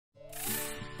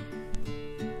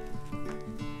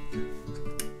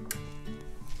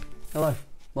Hello,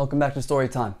 welcome back to Story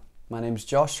Time. My name's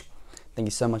Josh. Thank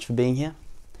you so much for being here.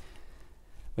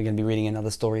 We're going to be reading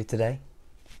another story today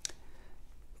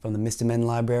from the Mr. Men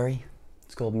Library.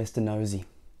 It's called Mr. Nosey.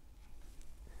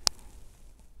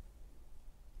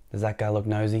 Does that guy look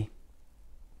nosy?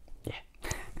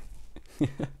 Yeah.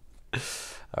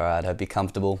 Alright, hope you're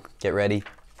comfortable. Get ready,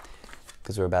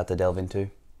 because we're about to delve into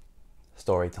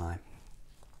story time.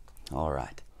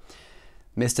 Alright.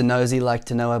 Mr. Nosey liked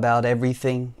to know about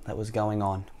everything that was going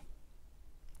on.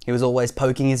 He was always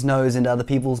poking his nose into other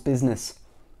people's business.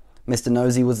 Mr.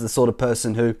 Nosey was the sort of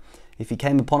person who, if he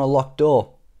came upon a locked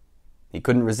door, he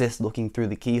couldn't resist looking through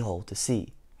the keyhole to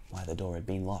see why the door had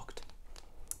been locked.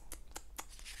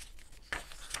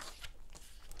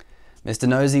 Mr.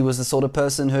 Nosey was the sort of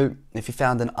person who, if he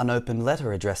found an unopened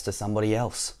letter addressed to somebody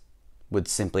else, would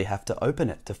simply have to open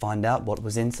it to find out what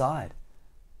was inside.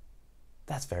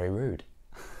 That's very rude.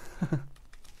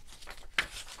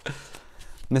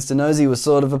 Mr. Nosey was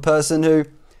sort of a person who,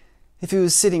 if he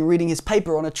was sitting reading his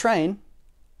paper on a train,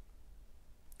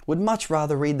 would much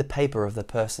rather read the paper of the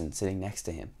person sitting next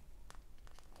to him.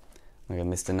 Look at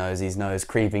Mr. Nosey's nose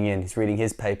creeping in. He's reading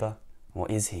his paper. Or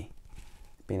is he?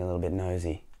 Being a little bit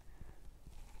nosy.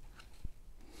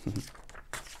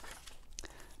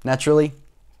 Naturally,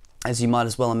 as you might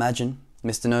as well imagine,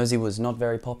 Mr. Nosey was not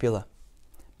very popular.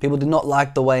 People did not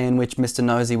like the way in which Mr.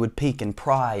 Nosey would peek and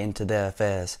pry into their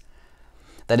affairs.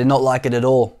 They did not like it at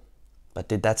all. But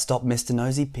did that stop Mr.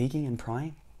 Nosey peeking and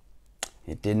prying?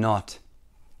 It did not.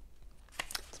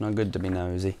 It's not good to be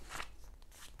nosy.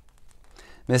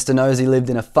 Mr. Nosey lived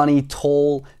in a funny,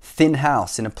 tall, thin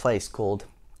house in a place called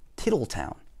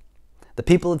Tiddletown. The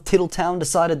people of Tiddletown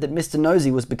decided that Mr.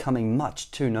 Nosey was becoming much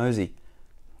too nosy,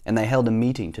 and they held a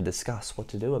meeting to discuss what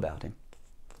to do about him.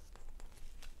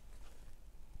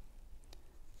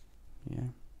 Yeah,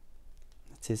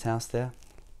 that's his house there.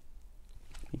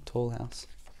 Big tall house.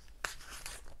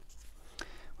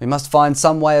 We must find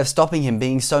some way of stopping him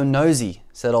being so nosy,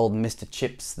 said old Mr.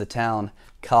 Chips, the town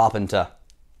carpenter.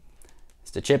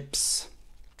 Mr. Chips.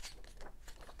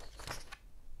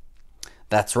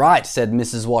 That's right, said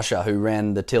Mrs. Washer, who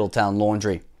ran the Tiddletown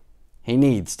laundry. He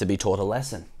needs to be taught a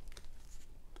lesson.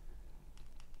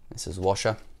 Mrs.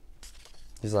 Washer.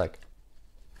 He's like,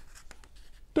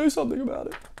 do something about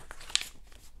it.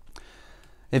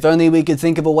 If only we could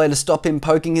think of a way to stop him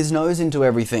poking his nose into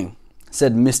everything,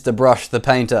 said Mr. Brush the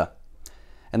painter.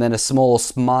 And then a small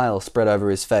smile spread over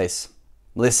his face.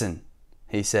 Listen,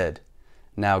 he said,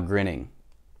 now grinning.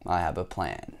 I have a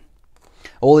plan.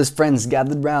 All his friends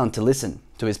gathered round to listen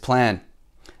to his plan.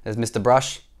 There's Mr.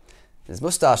 Brush. His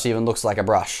moustache even looks like a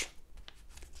brush.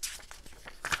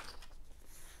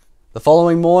 The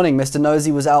following morning, Mr.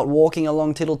 Nosey was out walking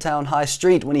along Tiddletown High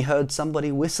Street when he heard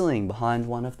somebody whistling behind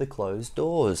one of the closed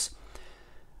doors.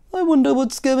 I wonder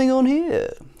what's going on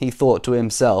here, he thought to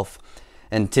himself,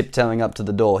 and tiptoeing up to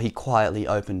the door, he quietly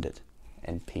opened it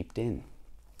and peeped in.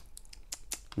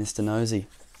 Mr. Nosey.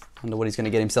 Wonder what he's going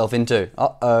to get himself into.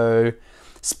 Uh-oh.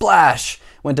 Splash!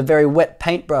 Went a very wet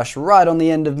paintbrush right on the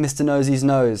end of Mr. Nosey's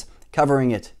nose,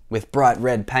 covering it with bright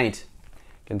red paint.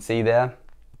 You can see there.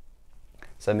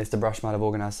 So Mr. Brush might have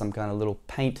organised some kind of little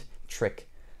paint trick.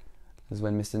 Because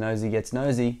when Mr. Nosey gets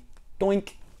nosy,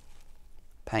 doink,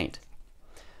 paint.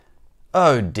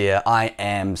 Oh dear, I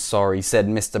am sorry, said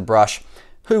Mr. Brush,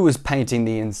 who was painting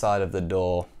the inside of the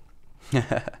door.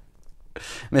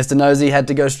 Mr. Nosey had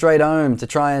to go straight home to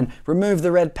try and remove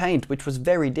the red paint, which was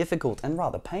very difficult and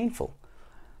rather painful.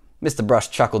 Mr. Brush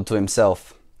chuckled to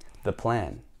himself. The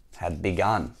plan had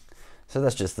begun. So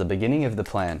that's just the beginning of the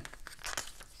plan.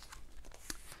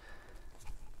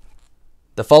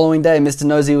 The following day, Mr.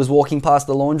 Nosey was walking past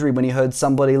the laundry when he heard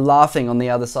somebody laughing on the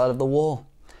other side of the wall.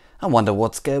 I wonder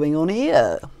what's going on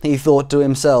here, he thought to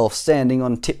himself. Standing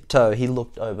on tiptoe, he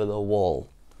looked over the wall.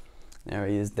 There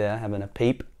he is there, having a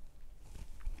peep.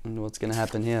 Wonder what's going to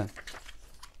happen here.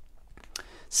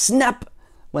 Snap!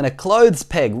 Went a clothes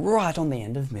peg right on the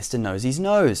end of Mr. Nosey's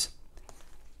nose.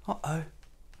 Uh-oh.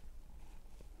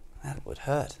 That would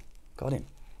hurt. Got him.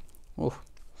 Ooh.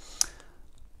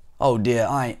 Oh dear,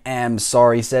 I am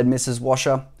sorry, said Mrs.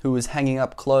 Washer, who was hanging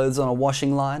up clothes on a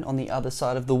washing line on the other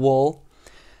side of the wall.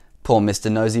 Poor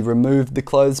Mr. Nosey removed the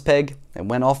clothes peg and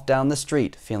went off down the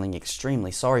street, feeling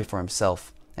extremely sorry for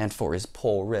himself and for his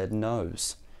poor red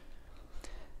nose.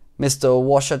 Mr.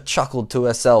 Washer chuckled to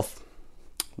herself.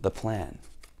 The plan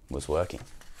was working.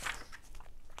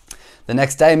 The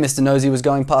next day, Mr. Nosey was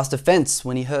going past a fence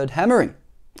when he heard hammering.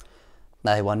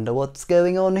 I wonder what's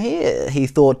going on here, he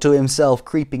thought to himself,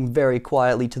 creeping very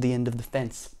quietly to the end of the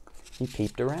fence. He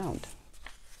peeped around.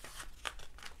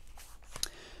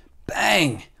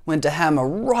 Bang! went to hammer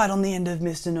right on the end of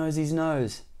Mr. Nosey's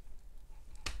nose.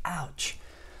 Ouch.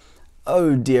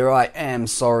 "Oh dear, I am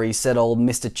sorry," said old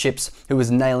Mr. Chips, who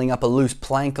was nailing up a loose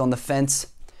plank on the fence.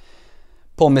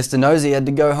 Poor Mr. Nosey had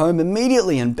to go home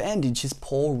immediately and bandage his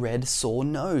poor red sore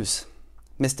nose.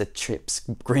 Mr. Chips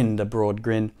grinned a broad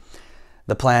grin.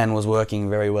 The plan was working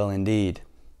very well indeed.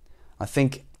 I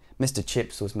think Mr.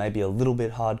 Chips was maybe a little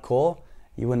bit hardcore.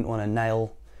 You wouldn't want to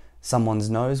nail someone's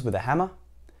nose with a hammer.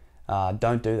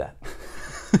 Don't do that.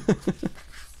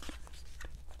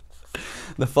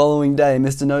 The following day,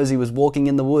 Mr. Nosey was walking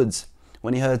in the woods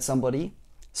when he heard somebody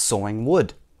sawing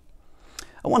wood.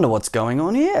 "I wonder what's going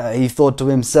on here," he thought to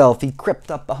himself. He crept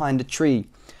up behind a tree.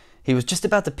 He was just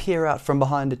about to peer out from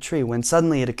behind a tree when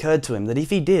suddenly it occurred to him that if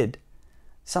he did,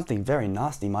 something very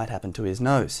nasty might happen to his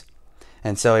nose.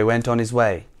 And so he went on his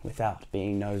way without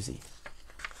being nosy.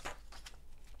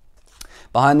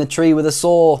 Behind the tree with a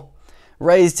saw,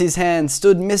 raised his hand,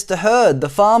 stood Mr. Herd, the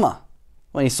farmer.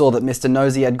 When he saw that Mr.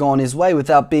 Nosey had gone his way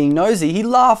without being nosy, he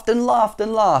laughed and laughed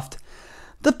and laughed.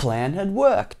 The plan had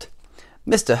worked.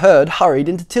 Mr. Herd hurried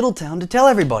into Tiddletown to tell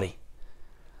everybody.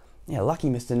 Yeah, lucky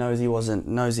Mr. Nosey wasn't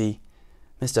nosy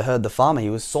Mr. Herd the farmer. He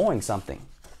was sawing something.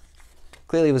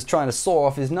 Clearly he was trying to saw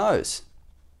off his nose.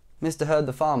 Mr. Herd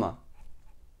the farmer.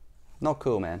 Not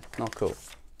cool, man. Not cool.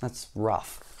 That's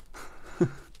rough.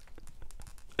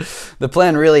 The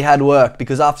plan really had worked,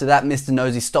 because after that Mr.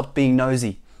 Nosey stopped being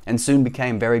nosy and soon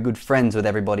became very good friends with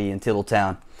everybody in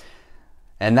Tiddletown.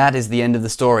 And that is the end of the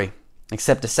story,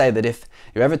 except to say that if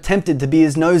you're ever tempted to be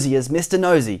as nosy as Mr.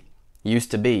 Nosey used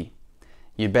to be,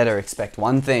 you better expect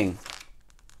one thing: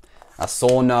 a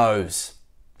sore nose.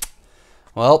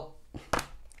 Well,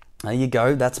 there you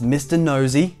go. That's Mr.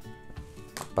 Nosey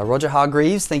by Roger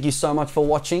Hargreaves. Thank you so much for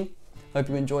watching. Hope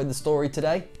you enjoyed the story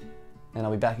today, and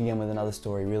I'll be back again with another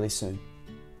story really soon.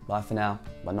 Bye for now,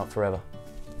 but not forever.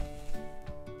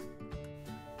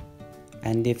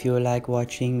 And if you like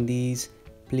watching these,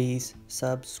 please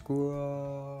subscribe.